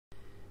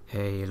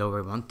Hey, hello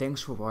everyone,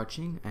 thanks for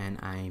watching, and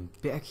I'm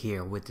back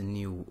here with a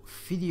new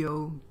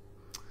video.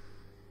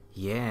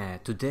 Yeah,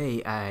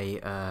 today I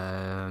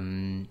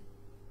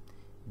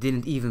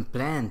didn't even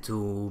plan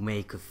to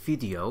make a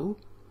video,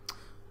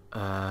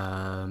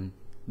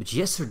 but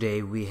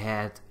yesterday we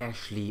had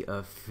actually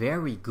a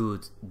very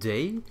good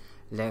day.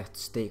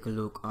 Let's take a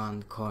look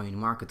on coin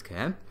market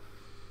cap.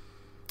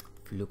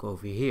 If you look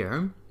over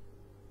here,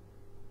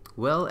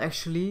 well,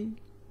 actually,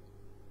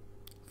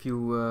 if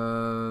you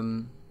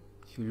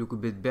look a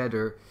bit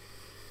better,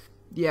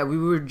 yeah, we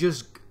were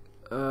just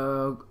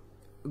going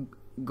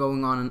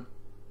on an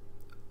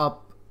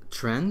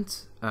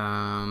uptrend.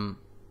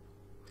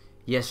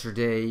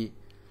 Yesterday,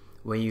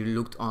 when you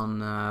looked on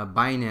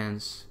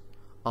Binance,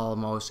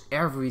 almost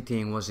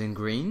everything was in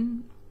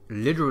green.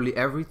 Literally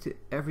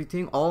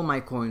everything. All my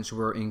coins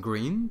were in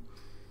green.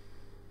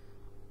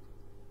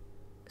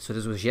 So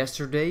this was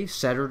yesterday,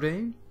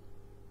 Saturday,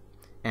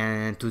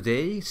 and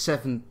today,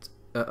 Sunday,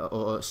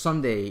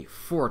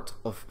 4th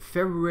of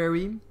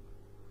February,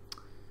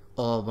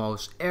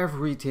 almost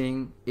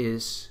everything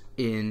is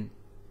in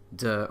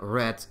the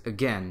red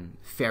again.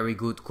 Very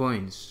good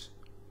coins.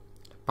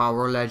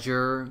 Power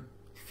Ledger,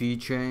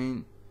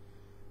 VeChain,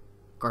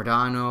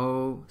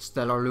 Cardano,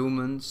 Stellar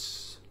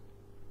Lumens,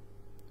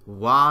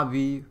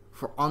 Wabi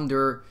for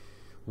under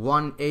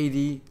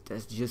 180.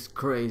 That's just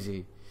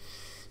crazy.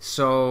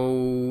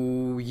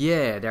 So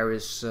yeah, there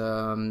is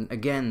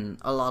again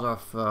a lot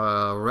of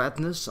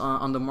redness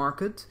on the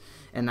market,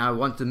 and I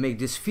want to make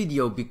this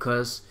video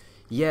because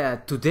yeah,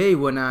 today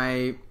when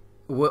I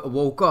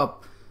woke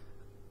up,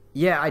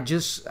 yeah, I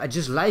just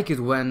like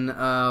it when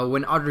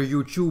other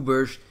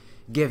YouTubers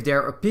give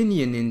their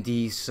opinion in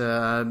these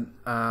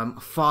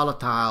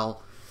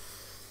volatile,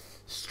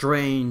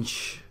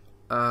 strange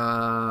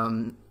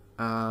times,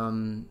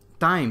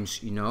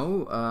 you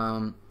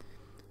know.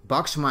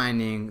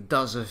 Boxming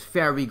does a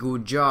very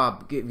good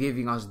job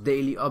giving us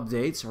daily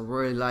updates. I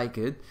really like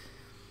it.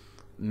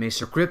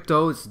 Mr.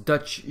 Crypto, it's a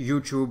Dutch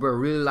YouTuber,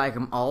 really like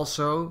him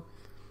also.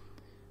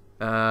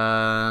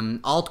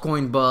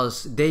 Altcoin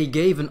Buzz, they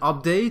gave an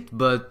update,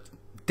 but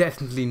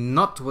definitely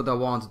not what I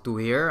wanted to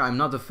hear. I'm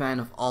not a fan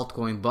of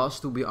Altcoin Buzz,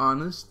 to be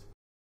honest.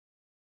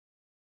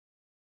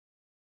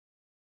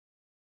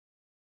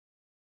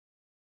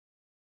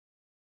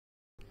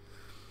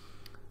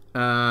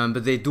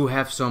 But they do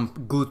have some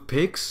good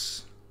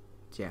picks.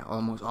 Yeah,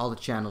 almost all the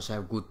channels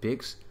have good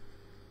picks.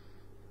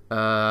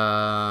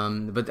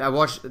 But I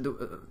watched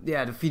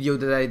the video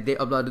that they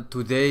uploaded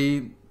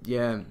today.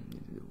 Yeah,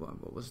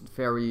 it was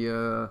very.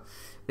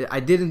 I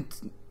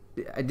didn't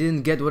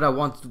get what I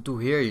wanted to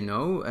hear, you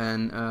know.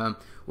 And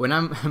when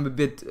I'm a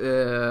bit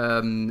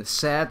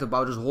sad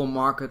about this whole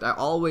market, I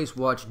always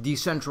watch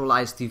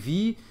decentralized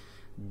TV.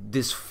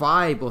 This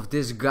vibe of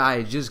this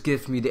guy just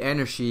gives me the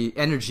energy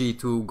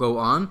to go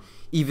on.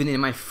 Even in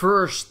my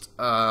first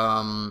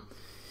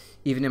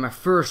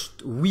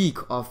week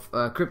of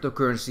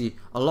cryptocurrency,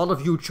 a lot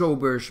of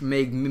YouTubers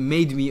made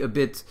me a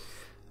bit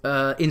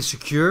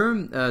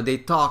insecure. They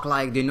talk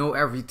like they know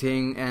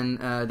everything, and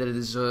that it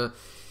is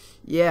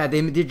yeah,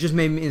 they just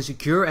made me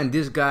insecure. And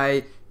this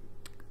guy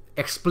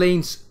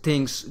explains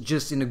things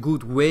just in a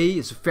good way.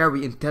 He's a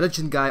very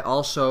intelligent guy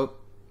also.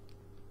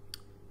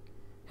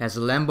 Has a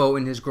Lambo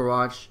in his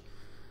garage,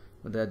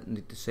 but that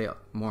need to say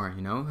more,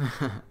 you know.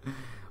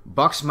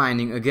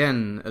 Boxming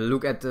again.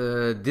 Look at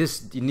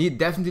this. You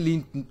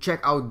definitely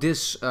check out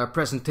this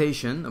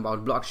presentation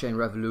about blockchain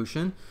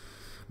revolution.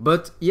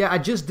 But yeah, I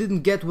just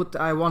didn't get what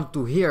I wanted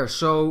to hear.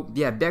 So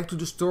yeah, back to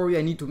the story.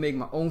 I need to make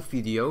my own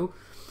video.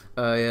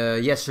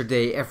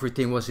 Yesterday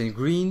everything was in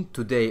green.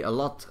 Today a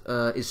lot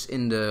is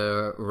in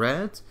the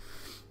red.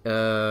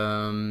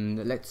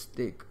 Let's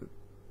take a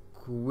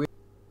quick.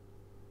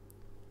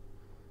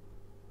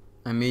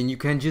 I mean, you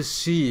can just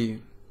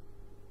see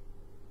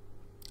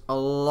a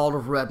lot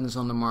of redness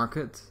on the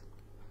market.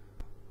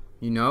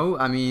 You know,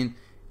 I mean,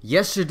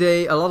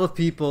 yesterday a lot of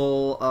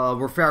people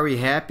were very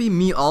happy.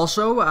 Me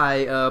also.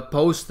 I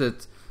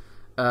posted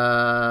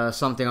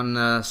something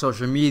on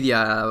social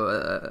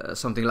media,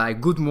 something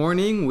like "Good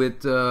morning"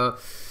 with you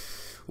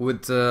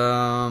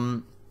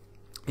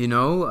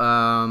know,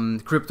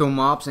 crypto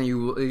mobs, and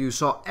you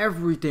saw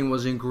everything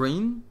was in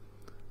green,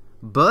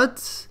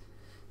 but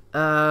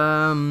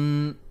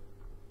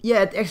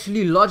yeah, it's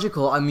actually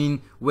logical. I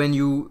mean, when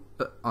you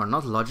or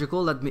not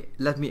logical.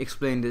 Let me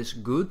explain this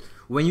good.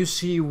 When you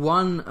see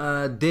one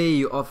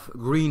day of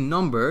green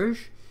numbers,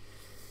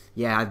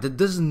 yeah, that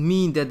doesn't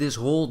mean that this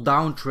whole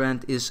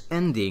downtrend is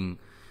ending.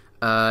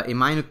 In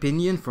my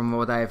opinion, from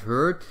what I've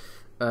heard,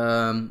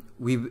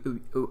 we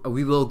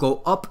will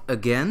go up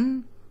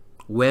again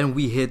when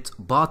we hit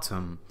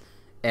bottom,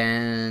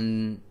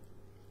 and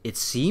it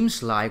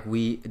seems like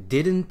we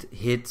didn't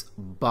hit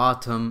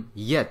bottom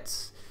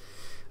yet.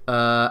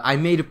 I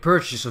made a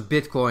purchase of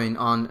Bitcoin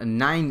on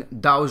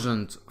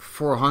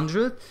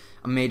 9,400.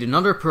 I made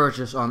another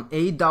purchase on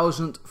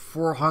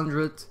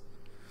 8,400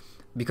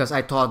 because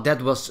I thought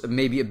that was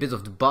maybe a bit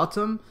of the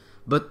bottom.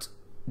 But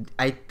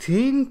I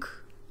think,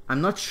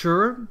 I'm not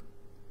sure,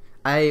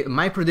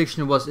 My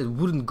prediction was it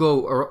wouldn't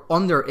go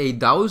under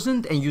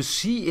 8,000, and you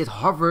see it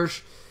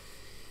hovers.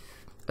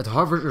 It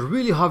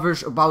really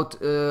hovers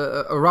about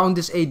around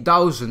this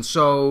 8,000.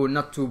 So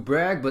not to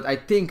brag, but I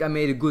think I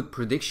made a good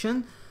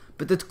prediction.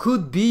 But it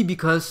could be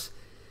because,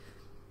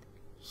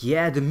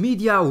 yeah, the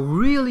media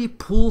really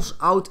pulls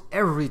out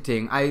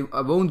everything. I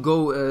won't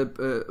go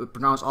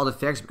pronounce all the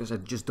facts because I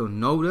just don't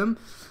know them.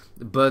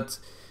 But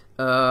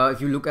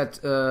if you look at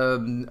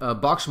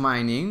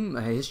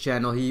Boxming, his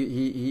channel,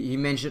 he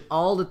mentioned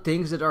all the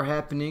things that are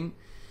happening.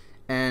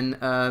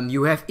 And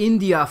you have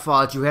India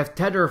FUD, you have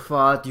Tether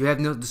FUD, you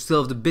have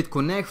still the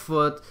BitConnect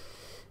FUD,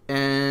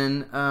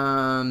 and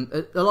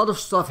a lot of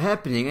stuff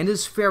happening. And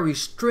it's very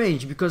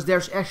strange because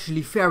there's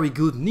actually very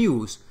good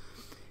news.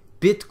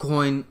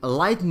 Bitcoin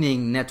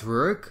Lightning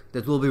Network,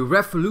 that will be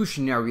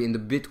revolutionary in the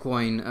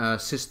Bitcoin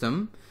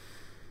system.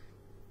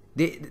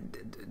 They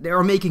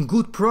are making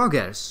good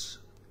progress.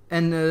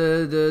 And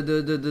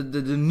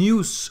the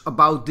news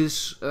about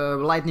this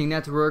Lightning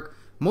Network,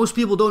 most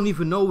people don't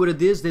even know what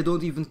it is. They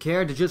don't even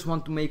care. They just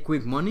want to make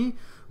quick money.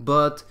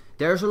 But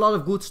there's a lot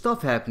of good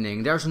stuff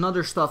happening. There's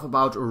another stuff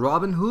about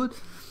Robinhood.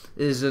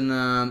 Is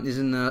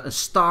a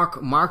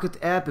stock market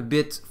app, a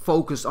bit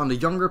focused on the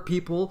younger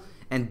people,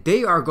 and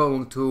they are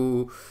going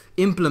to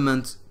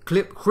implement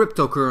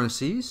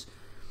cryptocurrencies.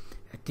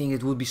 I think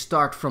it will be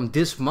start from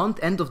this month,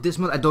 end of this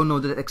month. I don't know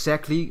that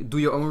exactly. Do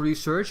your own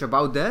research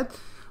about that.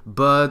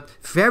 But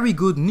very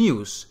good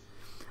news.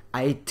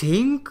 I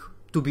think,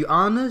 to be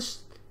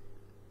honest,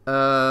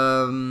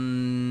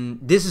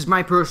 this is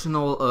my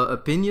personal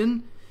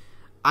opinion.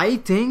 I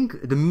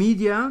think the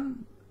media,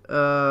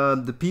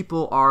 the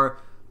people are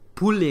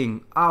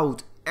pulling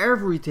out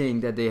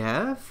everything that they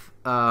have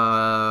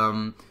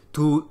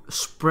to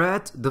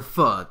spread the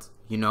FUD.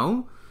 You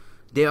know,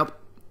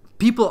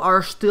 people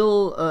are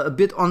still a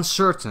bit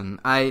uncertain.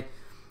 I'm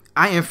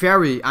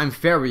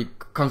very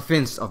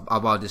convinced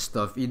about this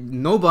stuff.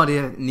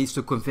 Nobody needs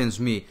to convince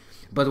me.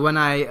 But when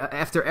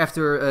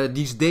after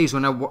these days,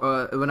 when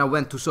I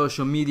went to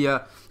social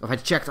media, or I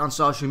checked on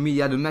social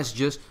media the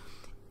messages,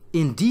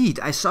 indeed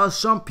I saw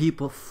some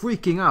people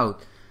freaking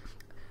out.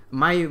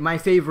 My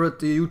favorite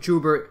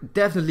YouTuber,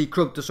 definitely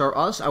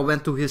cryptosRUs. I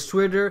went to his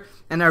Twitter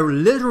and I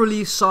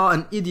literally saw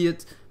an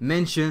idiot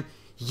mention,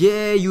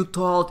 "Yeah, you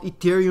thought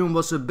Ethereum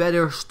was a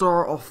better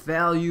store of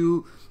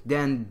value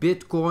than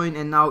Bitcoin,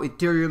 and now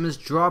Ethereum is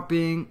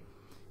dropping."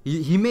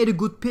 He made a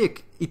good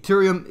pick.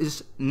 Ethereum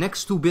is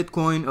next to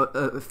Bitcoin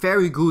a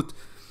very good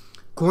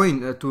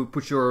coin to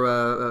put your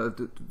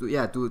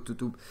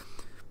to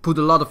put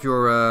a lot of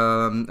your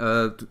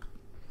to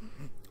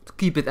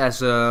keep it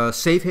as a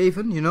safe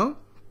haven, you know.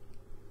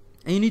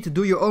 And you need to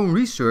do your own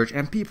research,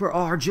 and people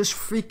are just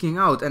freaking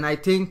out. And I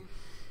think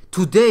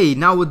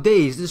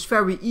nowadays, it's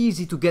very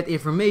easy to get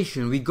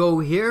information. We go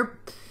here,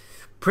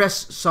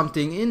 press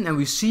something in, and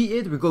we see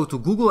it. We go to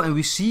Google and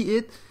we see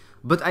it.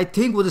 But I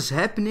think what is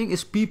happening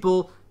is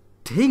people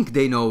think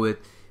they know it,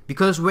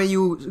 because when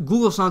you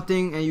Google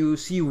something and you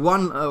see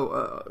one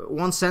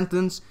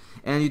sentence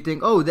and you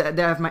think, oh,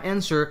 they have my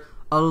answer,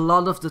 a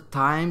lot of the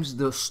times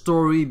the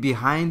story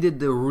behind it,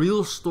 the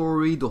real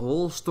story, the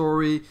whole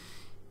story,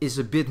 is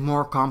a bit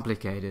more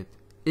complicated.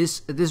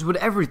 It is with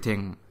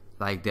everything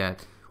like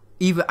that.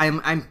 Even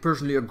I'm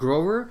personally a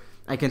grower.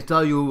 I can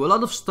tell you a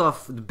lot of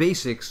stuff, the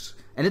basics,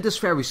 and it is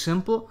very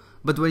simple.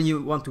 But when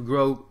you want to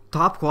grow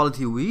top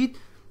quality weed,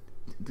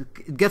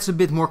 it gets a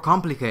bit more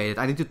complicated.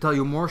 I need to tell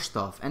you more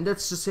stuff. And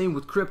that's the same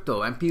with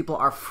crypto. And people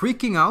are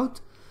freaking out.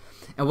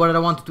 And what I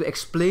wanted to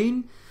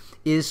explain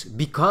is,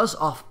 because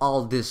of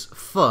all this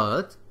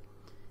FUD,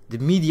 the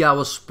media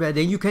was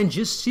spreading. You can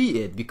just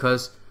see it,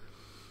 because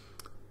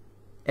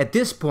at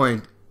this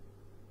point,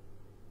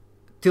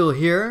 till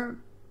here,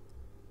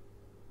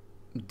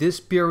 this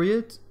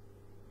period,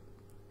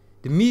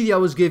 the media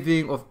was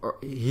giving,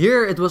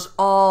 here it was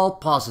all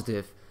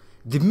positive.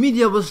 The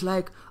media was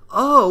like,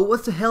 oh,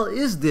 what the hell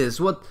is this?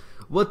 What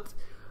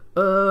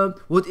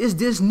is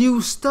this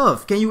new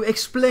stuff? Can you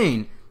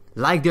explain?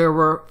 Like they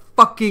were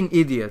fucking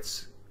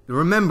idiots.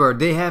 Remember,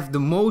 they have the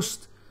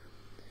most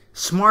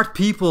smart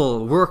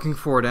people working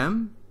for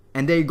them,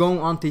 and they go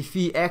on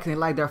TV acting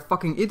like they're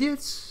fucking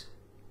idiots?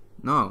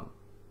 No,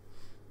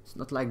 it's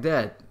not like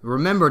that.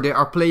 Remember, they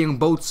are playing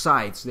both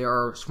sides. They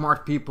are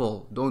smart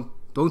people.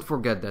 Don't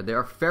forget that. They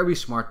are very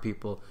smart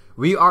people.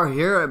 We are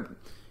here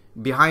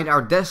behind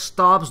our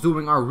desktops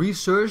doing our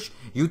research.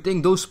 You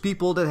think those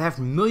people that have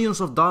millions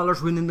of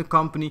dollars within the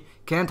company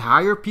can't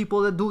hire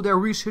people that do their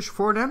research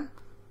for them?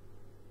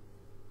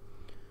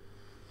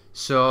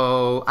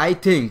 So I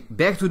think,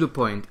 back to the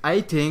point,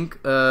 I think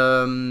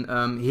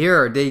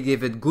here they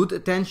give it good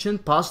attention,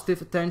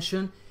 positive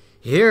attention.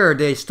 Here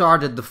they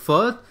started the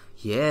FUD.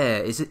 Yeah,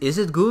 is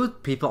it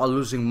good? People are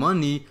losing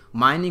money.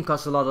 Mining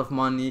costs a lot of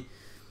money.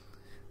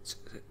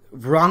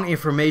 Wrong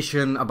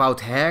information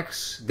about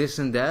hacks, this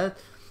and that.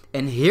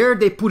 And here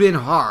they put in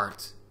hard.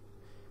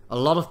 A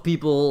lot of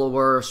people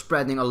were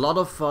spreading a lot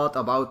of FUD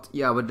about,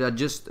 yeah, what I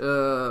just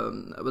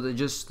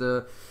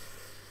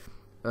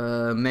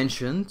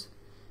mentioned.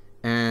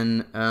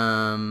 And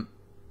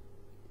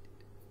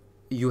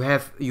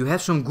you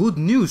have some good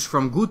news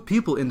from good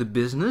people in the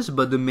business,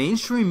 but the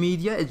mainstream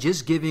media is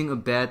just give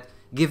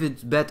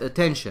it bad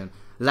attention.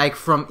 Like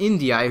from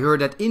India, I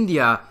heard that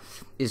India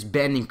is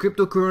banning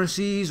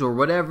cryptocurrencies or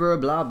whatever,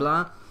 blah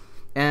blah.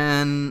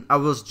 And I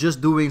was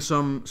just doing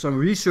some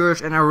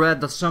research, and I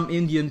read that some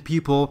Indian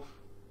people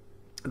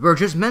were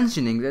just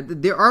mentioning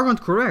that they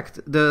aren't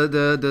correct.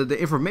 The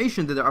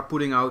information that they are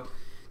putting out,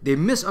 they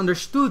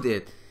misunderstood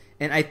it.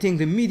 And I think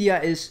the media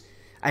is,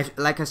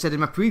 like I said in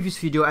my previous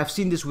video, I've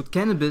seen this with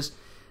cannabis.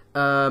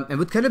 And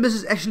with cannabis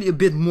it's actually a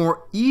bit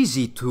more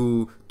easy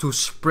to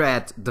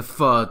spread the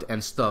FUD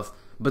and stuff.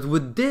 But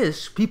with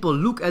this, people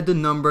look at the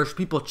numbers,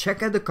 people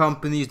check at the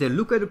companies, they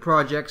look at the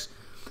projects.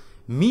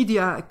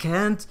 Media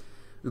can't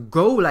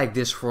go like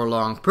this for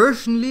long.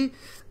 Personally,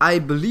 I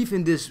believe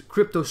in this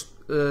crypto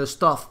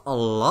stuff a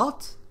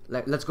lot.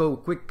 Like, let's go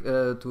quick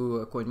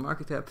to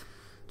CoinMarketCap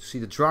to see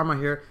the drama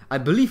here. I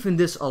believe in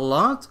this a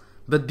lot,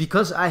 but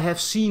because I have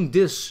seen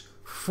this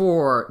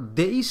for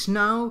days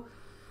now,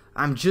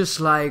 I'm just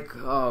like,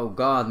 oh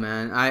god,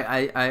 man.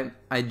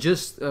 I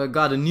just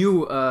got a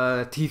new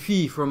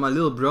TV from my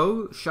little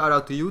bro. Shout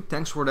out to you,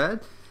 thanks for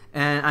that.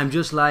 And I'm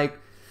just like,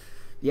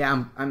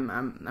 yeah,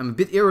 I'm a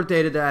bit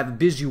irritated. I have a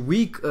busy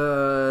week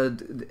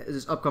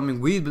this upcoming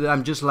week, but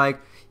I'm just like,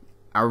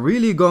 I'm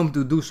really going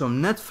to do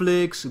some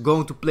Netflix,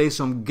 going to play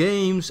some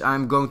games.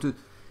 I'm going to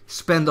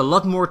spend a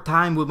lot more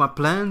time with my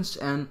plants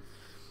and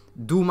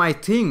do my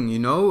thing, you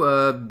know,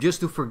 just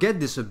to forget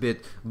this a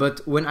bit.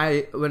 But when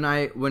I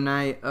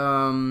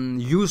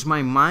use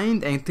my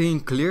mind and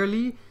think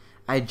clearly,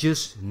 I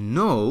just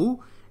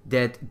know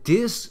that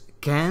this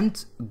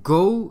can't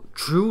go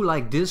through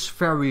like this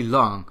very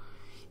long.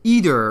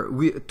 Either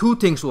two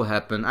things will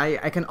happen.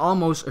 I can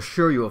almost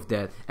assure you of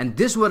that. And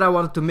this is what I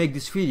wanted to make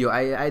this video.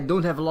 I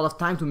don't have a lot of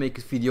time to make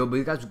this video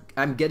because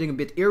I'm getting a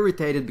bit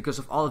irritated because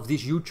of all of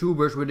these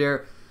YouTubers with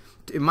their,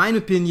 in my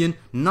opinion,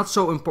 not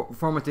so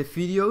informative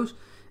videos.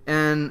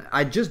 And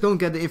I just don't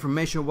get the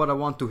information what I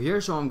want to hear,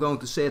 so I'm going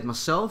to say it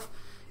myself.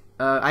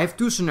 I have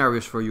two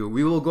scenarios for you.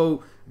 We will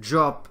go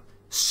drop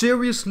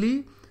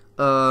seriously,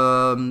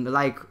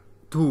 like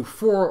to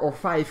 4 or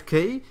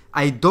 5k.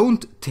 I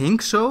don't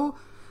think so.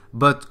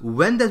 But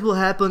when that will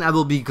happen, I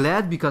will be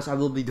glad because I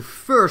will be the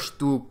first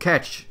to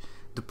catch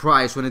the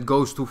price when it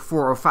goes to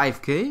 4 or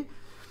 5k.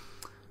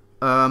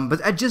 But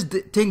I just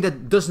think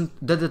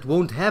that it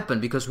won't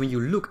happen, because when you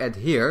look at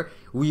here,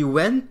 we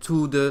went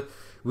to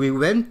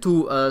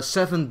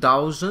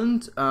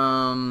 7,000.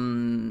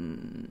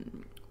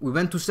 We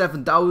went to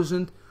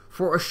 7,000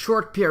 for a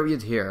short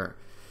period here.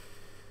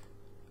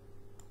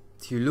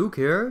 If you look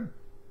here,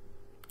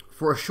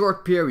 for a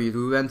short period,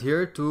 we went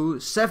here to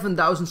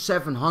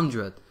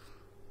 7,700.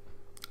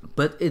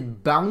 But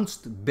it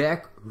bounced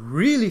back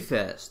really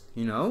fast,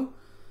 you know.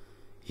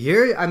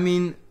 Here, I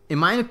mean, in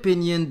my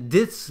opinion,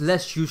 this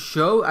lets you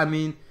show, I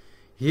mean,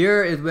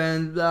 here it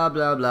went blah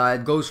blah blah,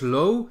 it goes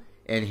low,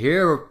 and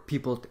here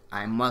people,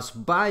 I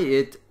must buy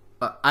it.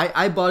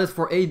 I bought it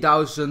for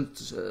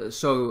 8,000,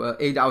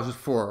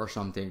 8,004 or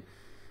something.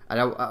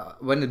 And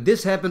when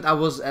this happened, I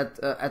was at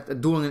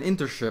doing an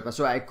internship,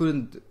 so I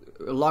couldn't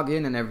log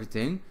in and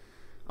everything.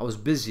 I was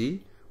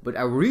busy. But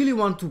I really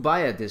want to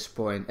buy at this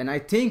point. And I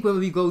think when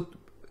we go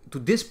to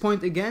this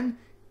point again,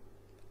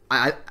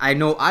 I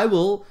know I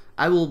will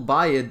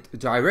buy it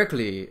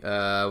directly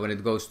when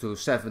it goes to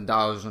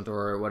 7,000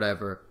 or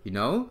whatever, you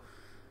know.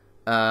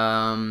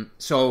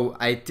 So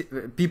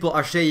people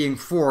are saying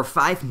 4 or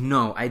 5.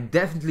 No, I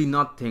definitely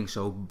not think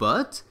so.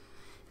 But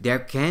there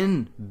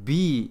can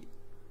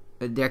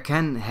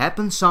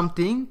happen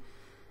something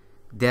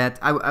that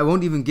I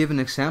won't even give an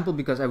example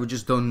because I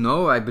just don't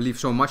know. I believe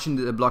so much in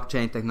the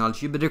blockchain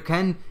technology, but there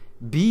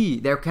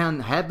can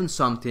happen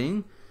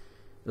something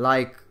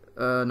like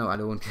no, I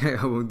won't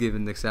give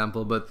an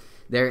example, but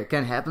there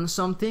can happen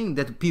something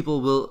that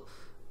people will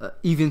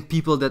even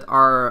people that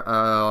are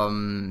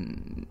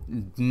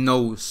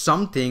know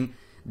something,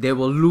 they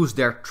will lose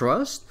their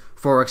trust.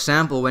 For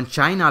example, when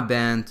China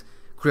banned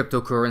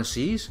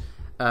cryptocurrencies,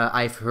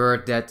 I've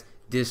heard that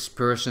this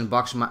person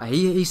Boxming,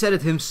 he said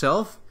it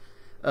himself.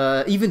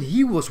 Even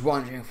he was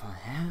wondering,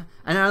 huh?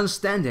 And I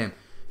understand him.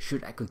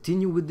 Should I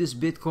continue with this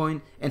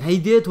Bitcoin? And he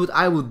did what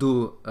I would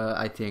do,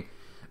 I think.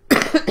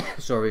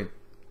 Sorry.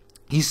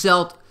 He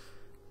sold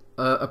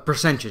a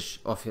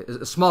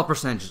small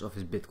percentage of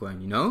his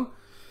Bitcoin, you know?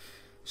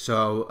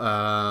 So,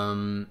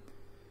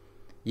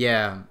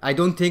 yeah, I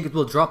don't think it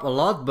will drop a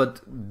lot,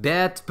 but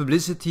bad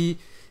publicity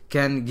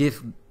can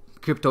give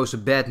cryptos a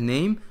bad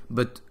name.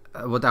 But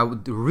what I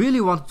would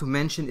really want to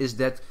mention is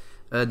that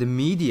the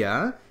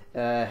media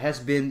has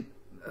been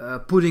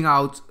putting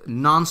out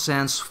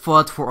nonsense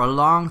FUD for a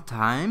long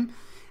time,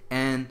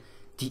 and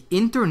the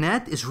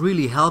internet is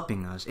really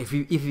helping us. If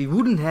we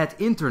wouldn't had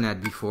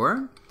internet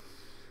before,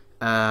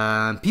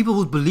 people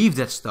would believe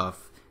that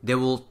stuff. They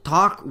will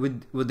talk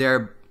with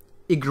their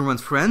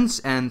ignorant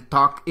friends and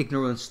talk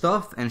ignorant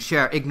stuff and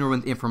share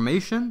ignorant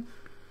information,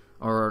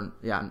 or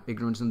yeah,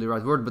 ignorance isn't the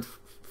right word, but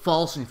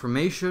false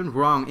information,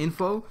 wrong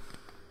info.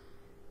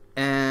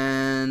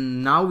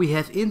 and now we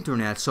have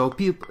internet, so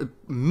people,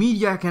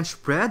 media can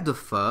spread the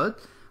FUD,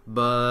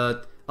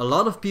 but a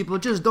lot of people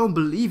just don't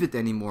believe it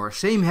anymore.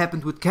 Same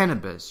happened with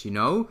cannabis, you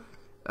know.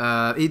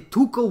 It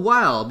took a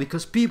while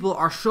because people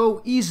are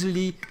so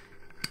easily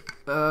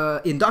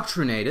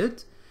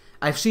indoctrinated.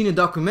 I've seen a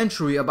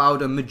documentary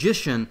about a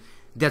magician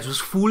that was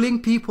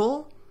fooling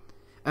people,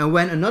 and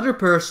when another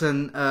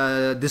person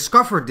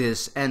discovered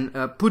this and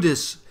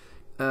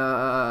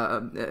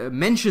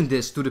mentioned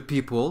this to the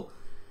people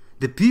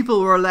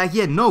were like,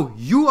 yeah, no,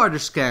 you are the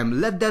scam.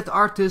 Let that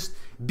artist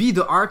be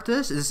the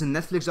artist. This is a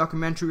Netflix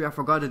documentary, I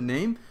forgot the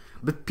name.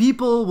 But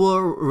people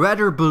will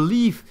rather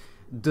believe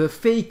the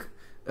fake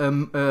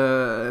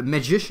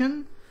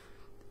magician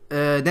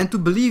than to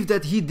believe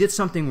that he did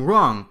something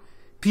wrong.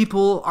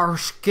 People are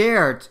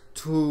scared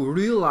to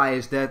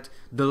realize that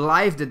the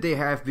life that they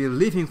have been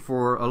living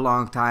for a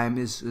long time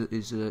is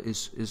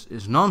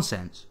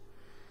nonsense.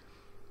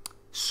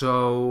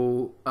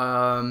 So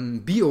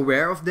be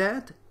aware of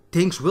that.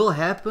 Things will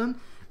happen.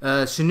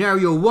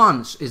 Scenario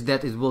 1 is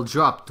that it will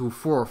drop to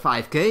 4 or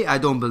 5k. I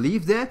don't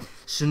believe that.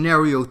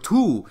 Scenario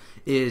 2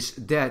 is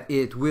that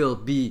it will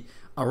be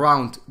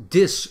around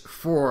this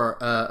for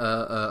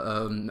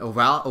a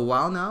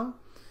while now.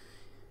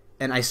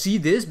 And I see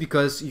this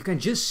because you can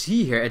just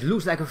see here, it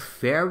looks like a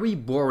very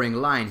boring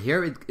line.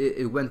 Here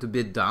it went a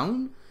bit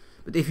down.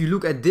 But if you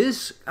look at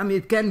this, I mean,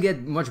 it can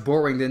get much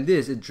boring than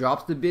this. It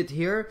dropped a bit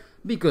here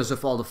because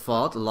of all the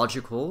FUD,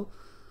 logical.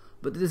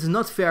 But it is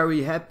not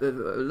very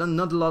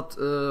not a lot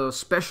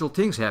special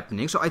things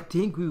happening. So I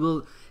think we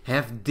will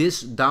have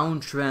this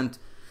downtrend.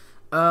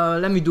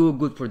 Let me do a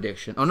good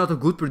prediction. Or not a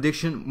good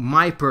prediction,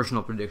 my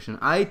personal prediction.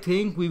 I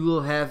think we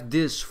will have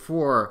this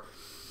for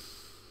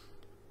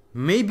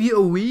maybe a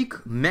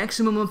week,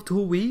 maximum of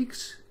 2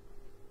 weeks.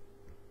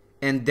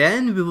 And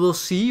then we will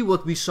see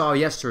what we saw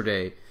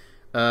yesterday.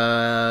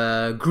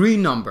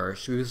 Green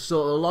numbers. We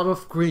saw a lot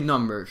of green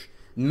numbers.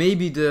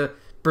 Maybe the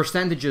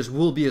percentages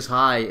will be as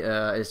high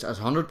as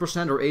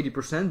 100% or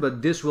 80%,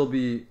 but this will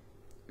be,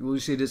 you will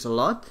see this a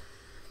lot.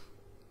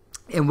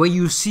 And when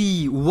you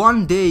see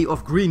 1 day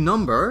of green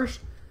numbers,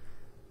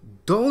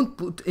 don't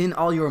put in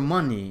all your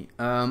money.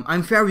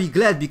 I'm very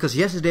glad because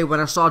yesterday when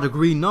I saw the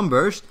green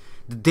numbers,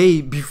 the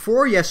day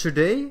before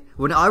yesterday,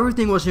 when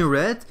everything was in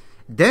red,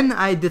 then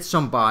I did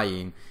some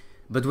buying.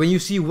 But when you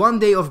see 1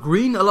 day of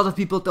green, a lot of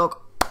people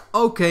talk,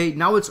 okay,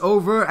 now it's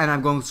over and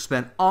I'm going to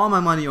spend all my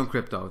money on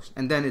cryptos.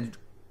 And then it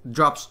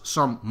drops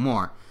some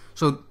more.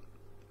 So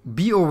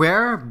be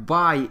aware,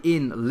 buy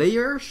in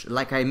layers.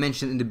 Like I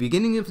mentioned in the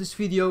beginning of this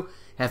video,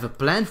 have a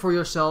plan for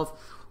yourself.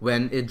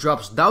 When it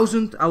drops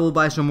 1,000, I will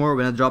buy some more.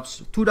 When it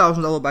drops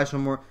 2,000, I will buy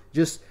some more.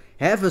 Just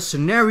have a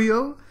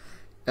scenario.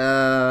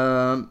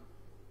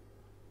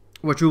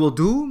 What you will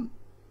do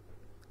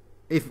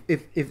if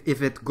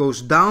it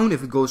goes down,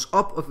 if it goes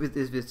up, or if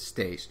it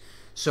stays.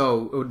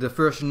 So the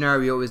first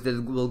scenario is that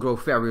it will grow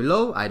very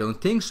low. I don't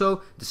think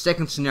so. The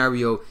second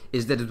scenario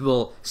is that it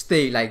will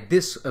stay like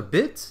this a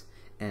bit,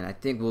 and I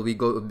think we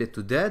go a bit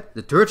to that.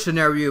 The third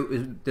scenario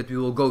is that we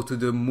will go to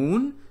the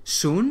moon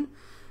soon.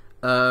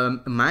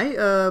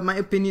 My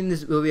opinion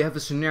is we have a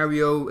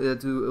scenario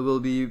that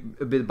will be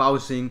a bit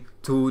bouncing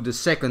to the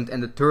second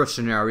and the third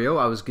scenario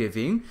I was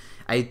giving.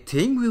 I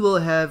think we will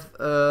have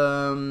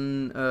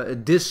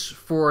this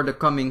for the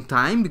coming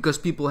time because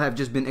people have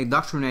just been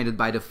indoctrinated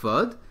by the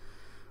FUD.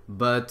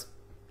 But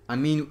I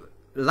mean,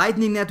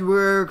 Lightning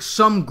Network,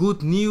 some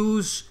good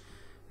news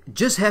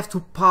just have to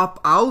pop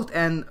out,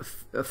 and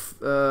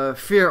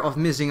fear of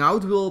missing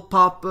out will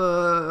pop.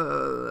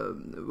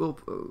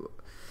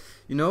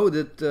 You know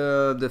that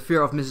the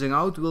fear of missing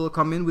out will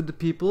come in with the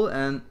people,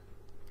 and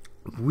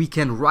we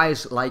can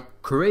rise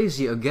like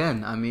crazy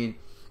again. I mean,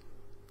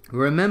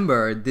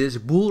 remember this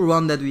bull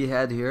run that we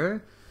had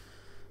here.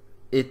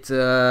 It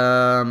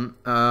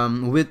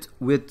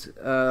with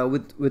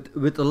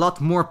a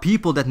lot more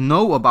people that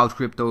know about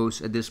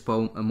cryptos at this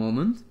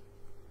moment.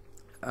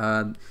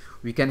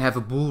 We can have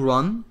a bull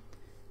run,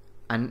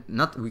 and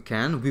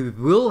we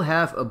will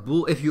have a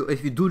bull. If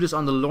you do this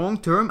on the long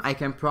term, I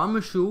can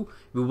promise you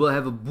we will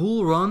have a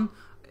bull run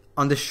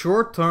on the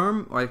short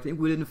term, or I think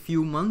within a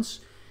few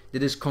months,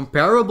 that is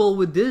comparable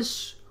with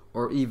this,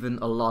 or even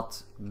a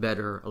lot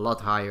better, a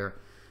lot higher.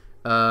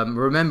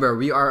 Remember,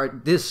 we are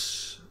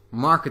this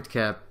market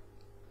cap,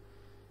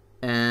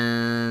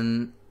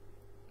 and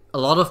a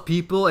lot of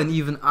people, and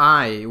even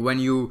I, when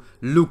you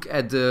look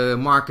at the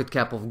market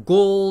cap of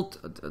gold,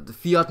 the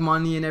fiat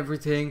money and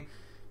everything,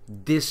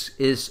 this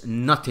is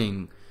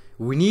nothing.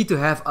 We need to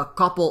have a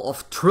couple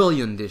of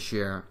trillion this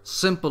year.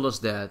 Simple as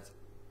that.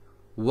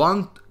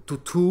 $1 to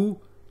 $2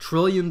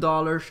 trillion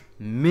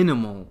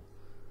minimal.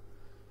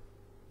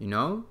 You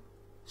know?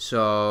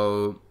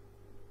 So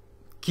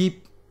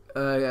keep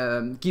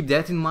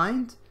that in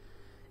mind.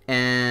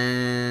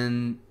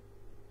 And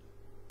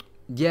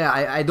yeah,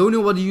 I don't know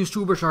what the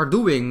YouTubers are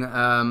doing.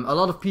 A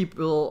lot of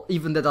people,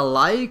 even that I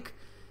like,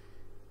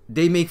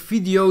 they make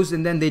videos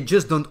and then they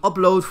just don't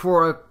upload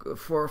for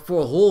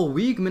a whole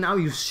week. I mean, are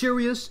you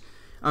serious?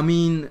 I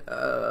mean,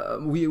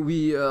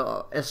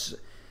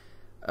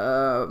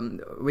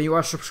 when you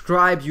are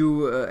subscribed,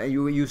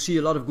 you see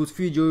a lot of good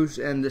videos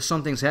and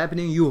something's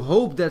happening. You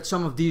hope that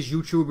some of these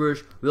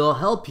YouTubers will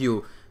help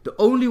you. The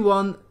only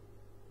one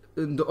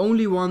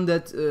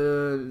that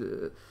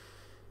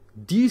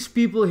these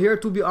people here,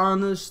 to be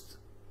honest,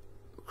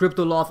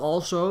 Crypto Love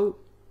also,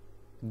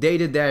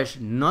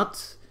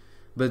 Data-not,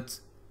 but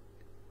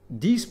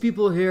these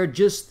people here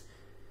just,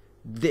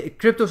 the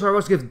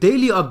cryptosRUs give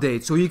daily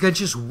updates, so you can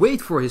just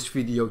wait for his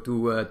video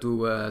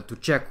to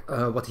check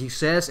what he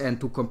says and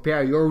to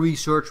compare your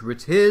research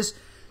with his,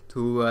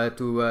 to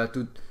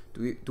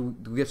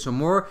get some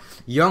more.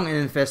 Young and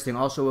Investing,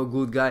 also a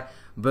good guy.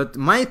 But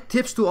my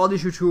tips to all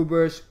these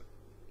YouTubers,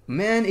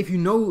 man, if you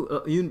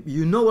know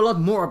you know a lot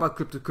more about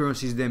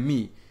cryptocurrencies than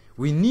me.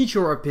 We need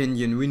your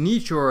opinion. We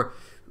need your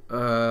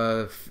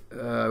good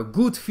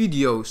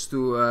videos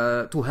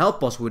to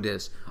help us with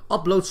this.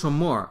 Upload some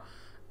more.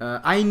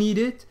 I need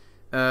it,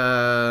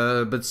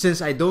 but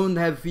since I don't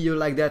have a video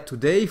like that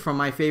today from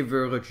my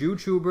favorite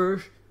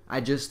YouTubers,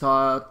 I just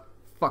thought,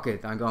 fuck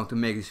it, I'm going to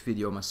make this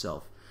video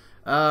myself.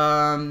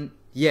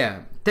 Yeah,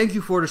 thank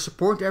you for the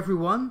support,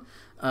 everyone.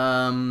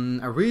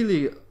 I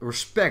really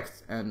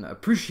respect and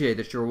appreciate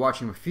that you're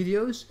watching my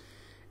videos.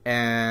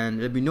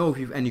 And let me know if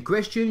you have any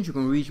questions. You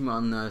can reach me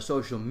on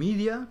social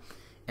media.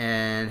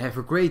 And have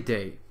a great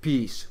day.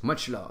 Peace.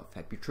 Much love.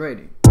 Happy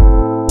trading.